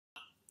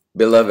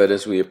Beloved,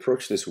 as we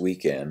approach this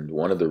weekend,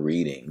 one of the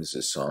readings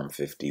is Psalm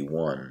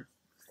 51,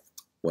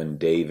 when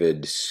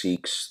David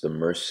seeks the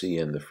mercy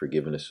and the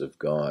forgiveness of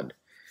God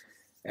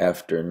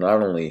after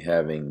not only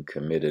having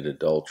committed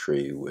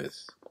adultery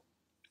with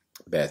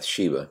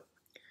Bathsheba,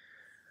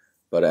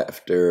 but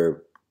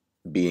after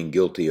being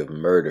guilty of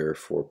murder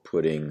for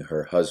putting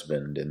her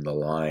husband in the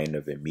line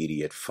of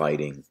immediate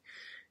fighting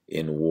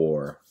in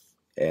war.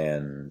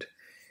 And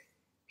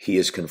he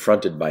is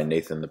confronted by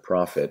Nathan the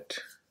prophet,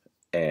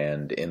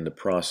 and in the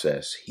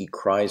process, he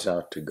cries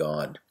out to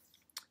God.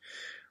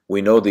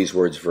 We know these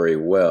words very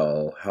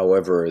well.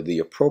 However, the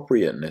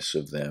appropriateness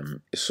of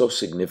them is so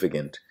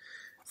significant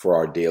for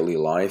our daily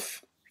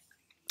life,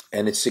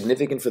 and it's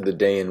significant for the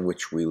day in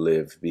which we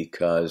live,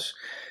 because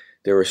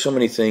there are so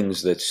many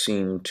things that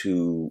seem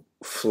to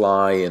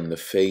fly in the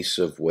face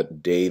of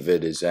what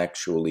David is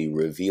actually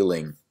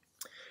revealing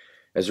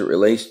as it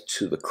relates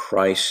to the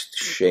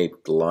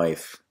Christ-shaped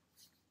life,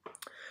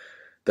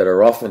 that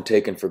are often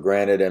taken for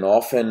granted and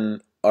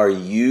often are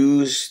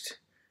used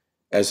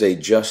as a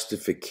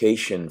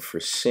justification for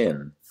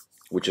sin,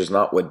 which is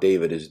not what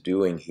David is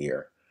doing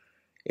here.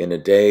 In a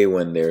day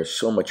when there's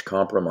so much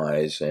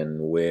compromise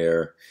and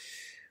where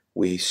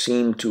we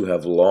seem to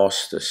have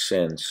lost a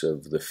sense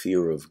of the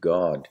fear of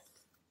God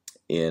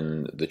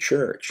in the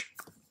church,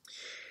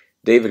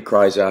 David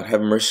cries out,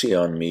 "Have mercy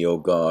on me, O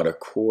God,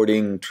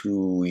 according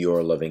to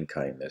your loving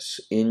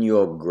kindness. In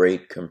your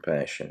great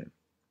compassion,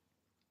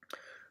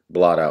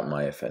 blot out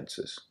my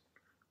offenses.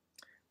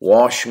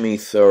 Wash me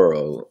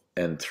thorough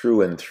and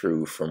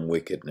through from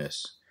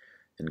wickedness,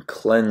 and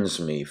cleanse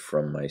me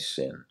from my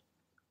sin.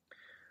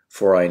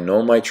 For I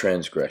know my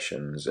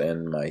transgressions,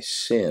 and my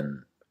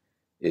sin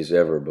is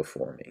ever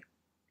before me.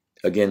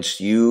 Against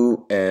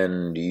you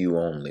and you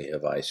only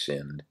have I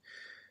sinned,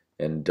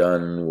 and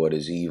done what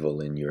is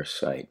evil in your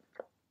sight.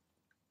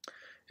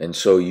 And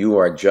so you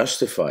are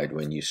justified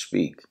when you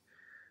speak,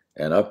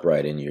 and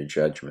upright in your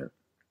judgment.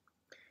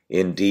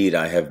 Indeed,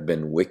 I have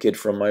been wicked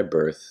from my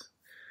birth,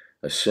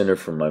 a sinner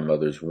from my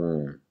mother's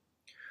womb.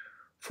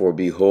 For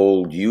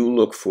behold, you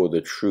look for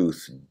the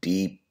truth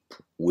deep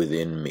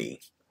within me,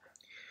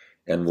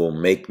 and will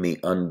make me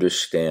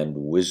understand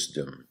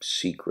wisdom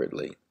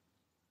secretly.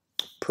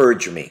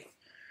 Purge me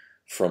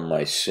from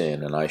my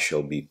sin, and I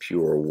shall be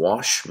pure.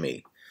 Wash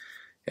me,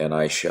 and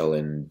I shall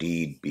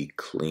indeed be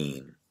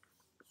clean.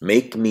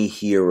 Make me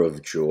hear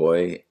of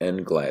joy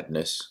and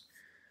gladness,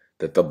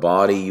 that the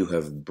body you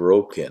have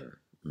broken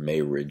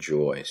may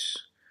rejoice.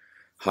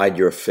 Hide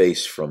your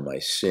face from my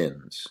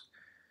sins,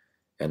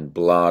 and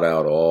blot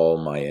out all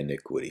my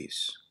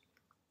iniquities.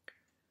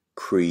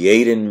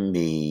 Create in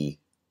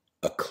me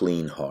a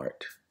clean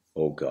heart,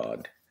 O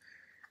God,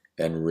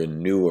 and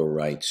renew a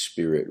right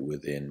spirit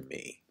within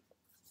me."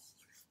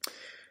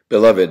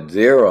 Beloved,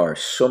 there are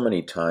so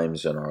many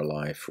times in our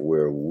life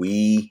where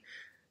we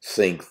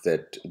think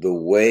that the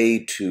way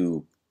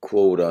to,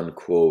 quote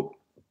unquote,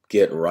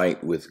 get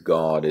right with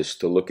God is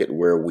to look at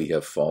where we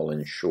have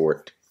fallen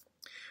short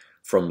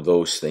from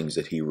those things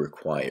that he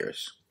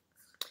requires.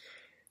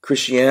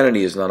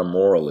 Christianity is not a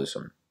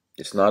moralism.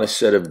 It's not a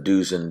set of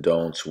do's and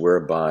don'ts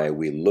whereby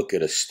we look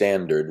at a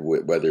standard,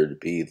 whether it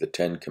be the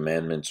 10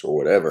 Commandments or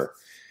whatever,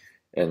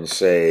 and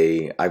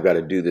say, I've got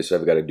to do this,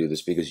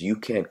 because you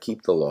can't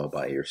keep the law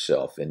by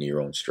yourself in your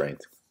own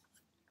strength.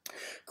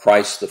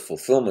 Christ, the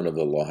fulfillment of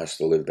the law, has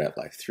to live that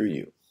life through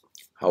you.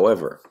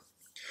 However,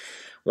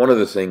 one of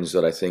the things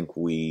that I think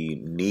we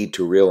need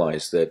to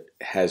realize that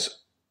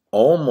has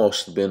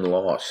almost been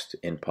lost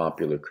in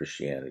popular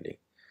Christianity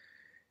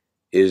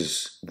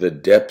is the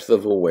depth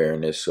of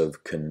awareness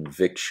of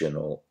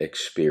convictional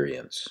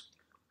experience.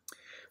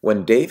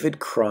 When David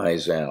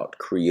cries out,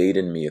 "Create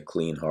in me a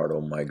clean heart, O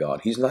my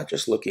God," he's not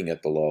just looking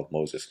at the law of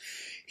Moses.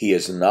 He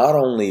has not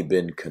only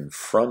been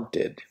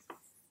confronted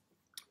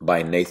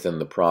by Nathan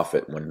the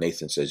prophet when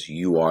Nathan says,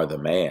 "You are the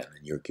man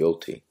and you're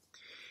guilty."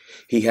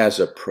 He has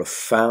a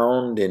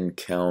profound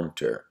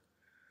encounter,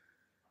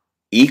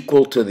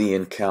 equal to the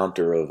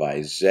encounter of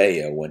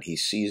Isaiah when he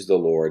sees the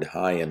Lord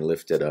high and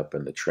lifted up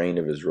and the train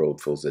of his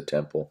robe fills the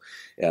temple.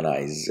 And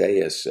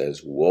Isaiah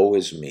says, "Woe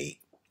is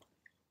me,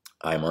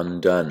 I'm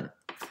undone.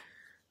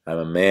 I'm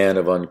a man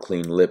of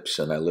unclean lips,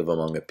 and I live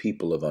among a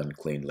people of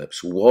unclean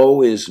lips.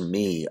 Woe is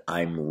me,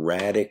 I'm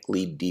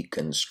radically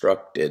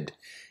deconstructed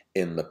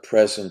in the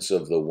presence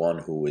of the one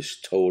who is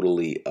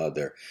totally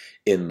other,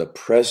 in the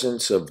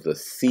presence of the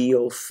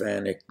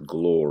theophanic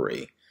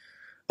glory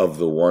of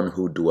the one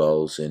who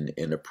dwells in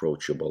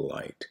inapproachable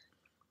light."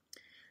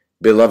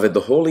 Beloved,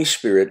 the Holy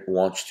Spirit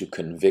wants to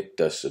convict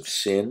us of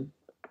sin,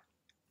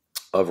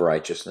 of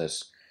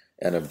righteousness,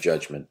 and of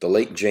judgment. The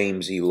late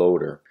James E.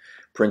 Loder,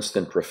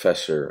 Princeton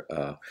professor,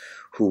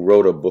 who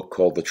wrote a book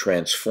called The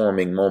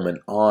Transforming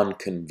Moment on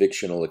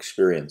convictional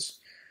experience,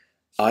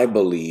 I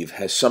believe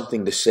has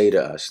something to say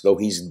to us. Though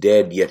he's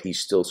dead, yet he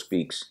still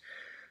speaks.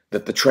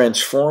 That the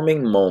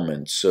transforming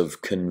moments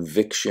of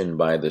conviction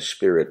by the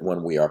Spirit,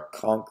 when we are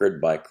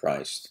conquered by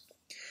Christ,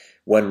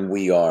 when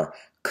we are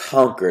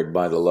conquered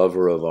by the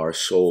lover of our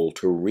soul,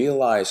 to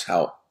realize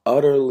how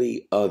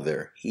utterly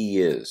other he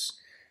is,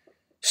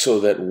 so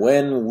that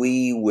when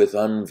we with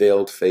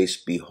unveiled face,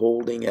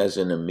 beholding as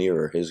in a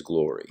mirror his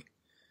glory,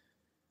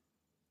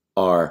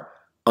 are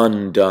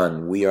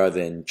undone, we are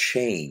then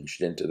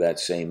changed into that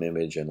same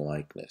image and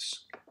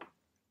likeness.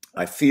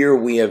 I fear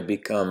we have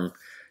become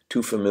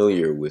too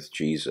familiar with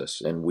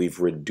Jesus, and we've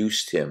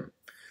reduced him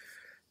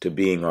to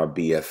being our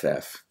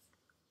BFF,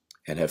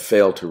 and have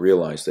failed to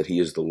realize that he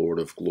is the Lord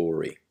of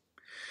glory.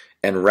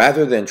 And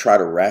rather than try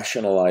to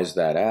rationalize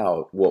that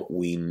out, what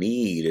we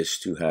need is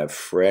to have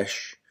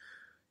fresh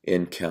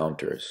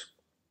encounters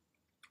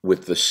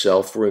with the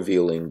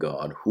self-revealing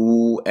God,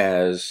 who,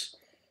 as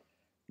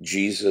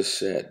Jesus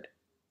said,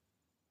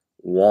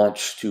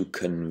 wants to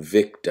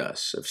convict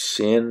us of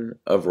sin,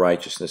 of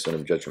righteousness, and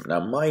of judgment. Now,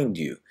 mind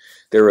you,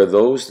 there are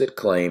those that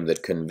claim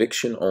that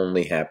conviction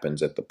only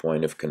happens at the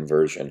point of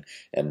conversion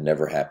and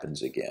never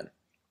happens again.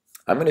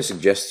 I'm going to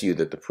suggest to you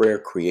that the prayer,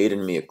 "Create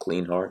in me a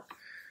clean heart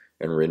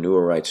and renew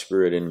a right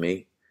spirit in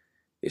me,"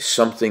 is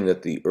something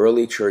that the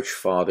early church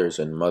fathers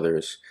and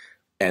mothers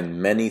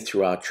and many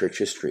throughout church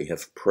history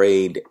have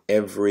prayed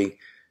every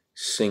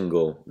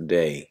single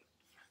day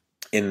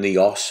in the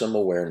awesome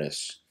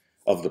awareness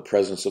of the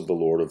presence of the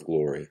Lord of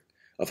glory,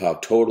 of how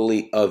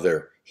totally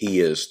other he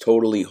is,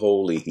 totally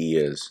holy he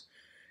is,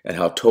 and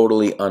how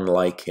totally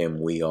unlike him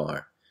we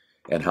are,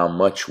 and how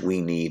much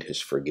we need his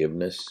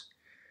forgiveness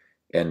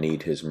and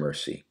need his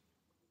mercy.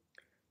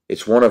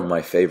 It's one of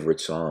my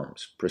favorite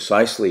psalms,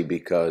 precisely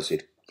because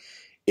it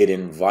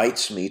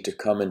invites me to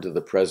come into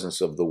the presence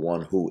of the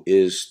one who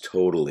is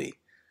totally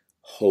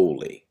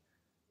holy,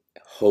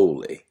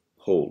 holy,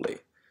 holy.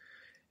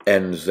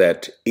 And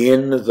that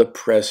in the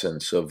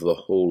presence of the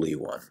Holy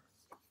One,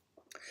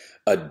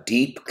 a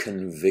deep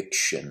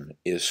conviction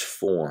is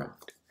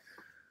formed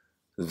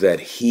that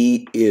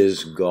he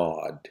is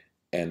God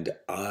and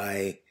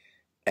I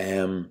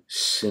am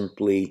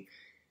simply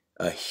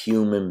a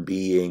human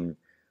being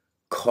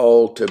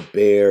called to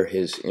bear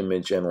his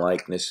image and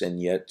likeness, and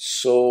yet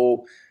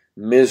so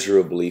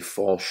miserably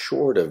fall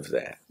short of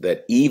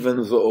that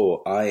even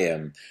though I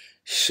am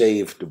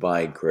saved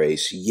by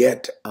grace,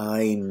 yet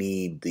I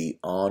need the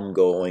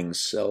ongoing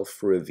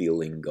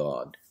self-revealing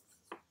God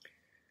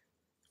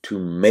to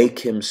make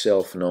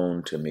himself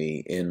known to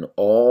me in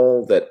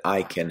all that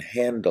I can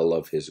handle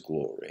of his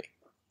glory,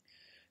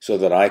 so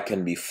that I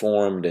can be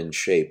formed and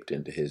shaped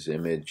into his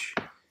image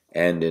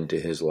and into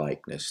his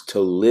likeness, to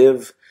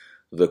live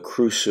the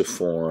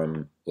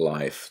cruciform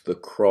life, the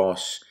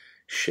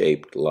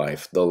cross-shaped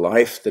life, the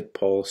life that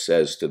Paul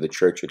says to the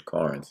church at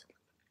Corinth,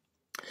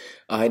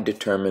 "I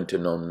determined to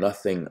know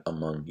nothing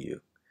among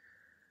you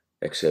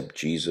except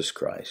Jesus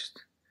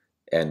Christ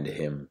and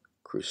him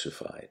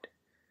crucified."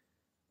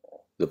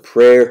 The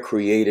prayer,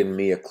 "Create in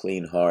me a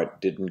clean heart,"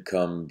 didn't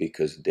come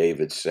because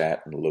David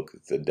sat and looked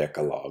at the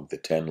Decalogue, the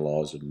 10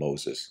 laws of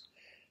Moses,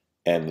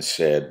 and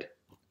said,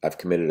 "I've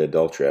committed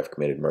adultery, I've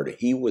committed murder."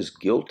 He was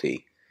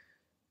guilty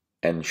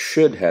and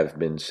should have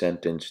been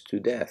sentenced to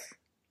death.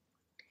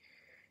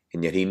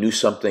 And yet he knew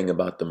something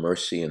about the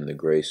mercy and the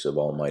grace of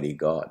Almighty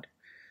God.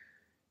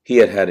 He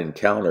had had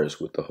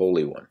encounters with the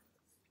Holy One.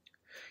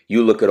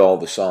 You look at all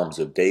the Psalms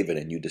of David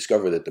and you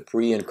discover that the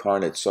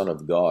pre-incarnate Son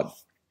of God,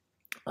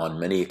 on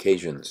many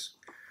occasions,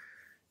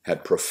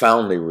 had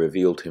profoundly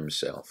revealed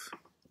himself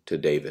to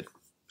David,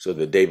 so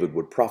that David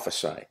would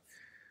prophesy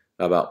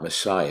about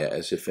Messiah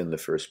as if in the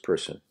first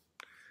person.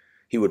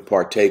 He would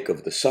partake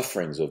of the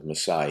sufferings of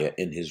Messiah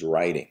in his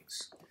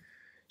writings.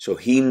 So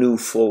he knew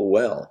full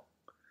well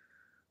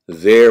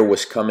there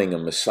was coming a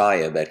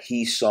Messiah that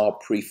he saw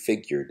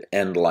prefigured,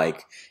 and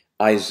like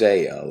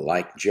Isaiah,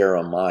 like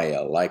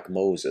Jeremiah, like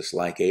Moses,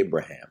 like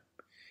Abraham,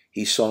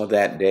 he saw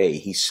that day,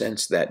 he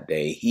sensed that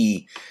day,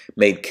 he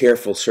made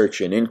careful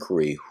search and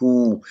inquiry,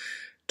 who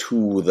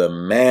to the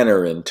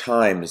manner and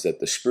times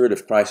that the Spirit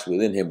of Christ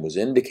within him was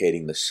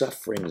indicating the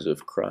sufferings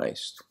of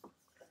Christ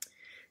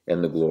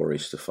and the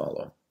glories to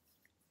follow.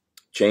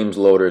 James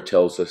Loder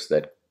tells us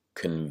that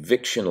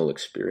convictional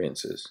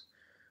experiences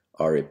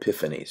are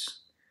epiphanies.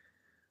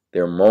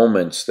 They're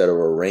moments that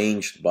are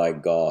arranged by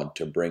God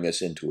to bring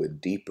us into a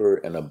deeper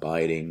and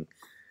abiding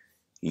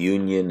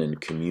union and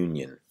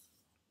communion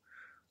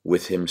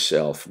with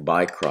himself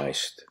by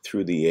Christ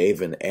through the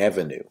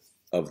avenue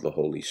of the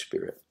Holy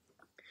Spirit,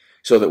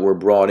 so that we're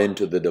brought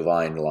into the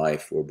divine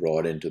life, we're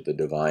brought into the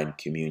divine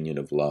communion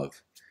of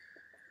love.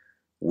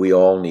 We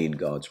all need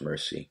God's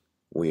mercy.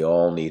 We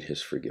all need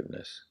his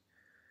forgiveness.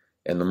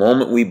 And the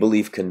moment we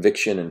believe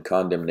conviction and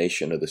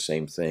condemnation are the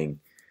same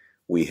thing,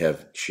 we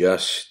have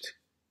just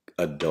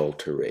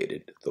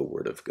adulterated the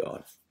Word of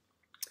God.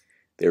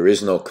 There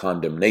is no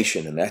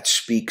condemnation, and that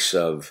speaks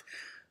of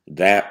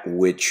that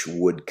which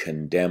would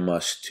condemn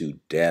us to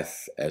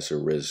death as a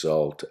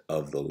result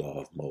of the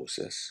law of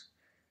Moses.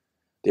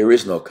 There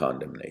is no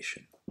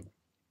condemnation,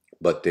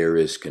 but there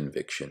is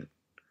conviction.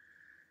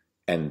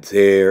 And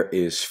there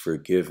is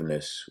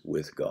forgiveness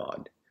with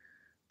God,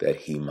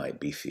 that he might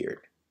be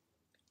feared.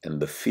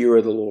 And the fear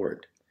of the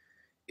Lord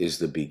is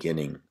the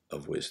beginning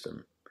of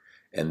wisdom,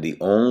 and the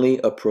only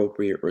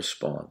appropriate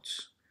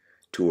response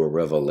to a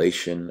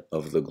revelation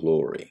of the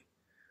glory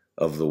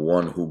of the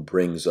one who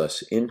brings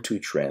us into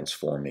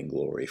transforming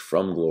glory,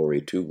 from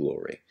glory to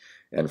glory,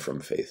 and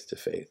from faith to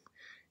faith,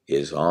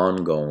 is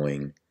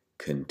ongoing,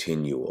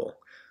 continual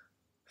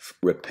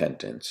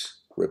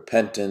repentance.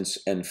 Repentance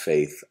and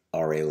faith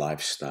are a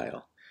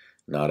lifestyle,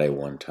 not a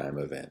one-time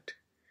event.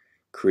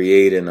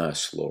 Create in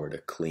us, Lord, a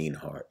clean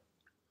heart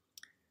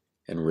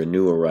and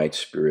renew a right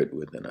spirit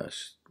within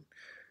us.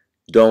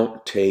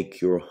 Don't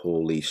take your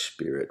Holy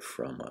Spirit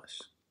from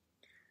us,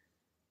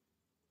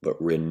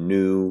 but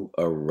renew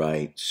a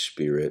right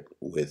spirit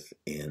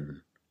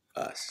within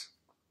us.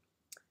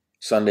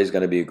 Sunday's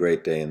going to be a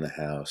great day in the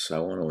house. I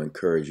want to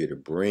encourage you to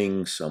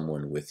bring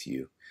someone with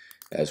you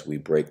as we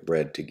break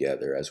bread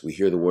together, as we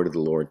hear the word of the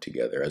Lord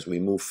together, as we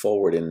move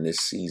forward in this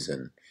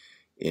season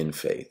in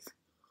faith.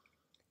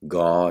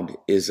 God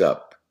is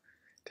up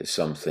to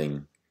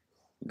something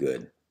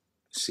good.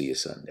 See you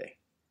Sunday.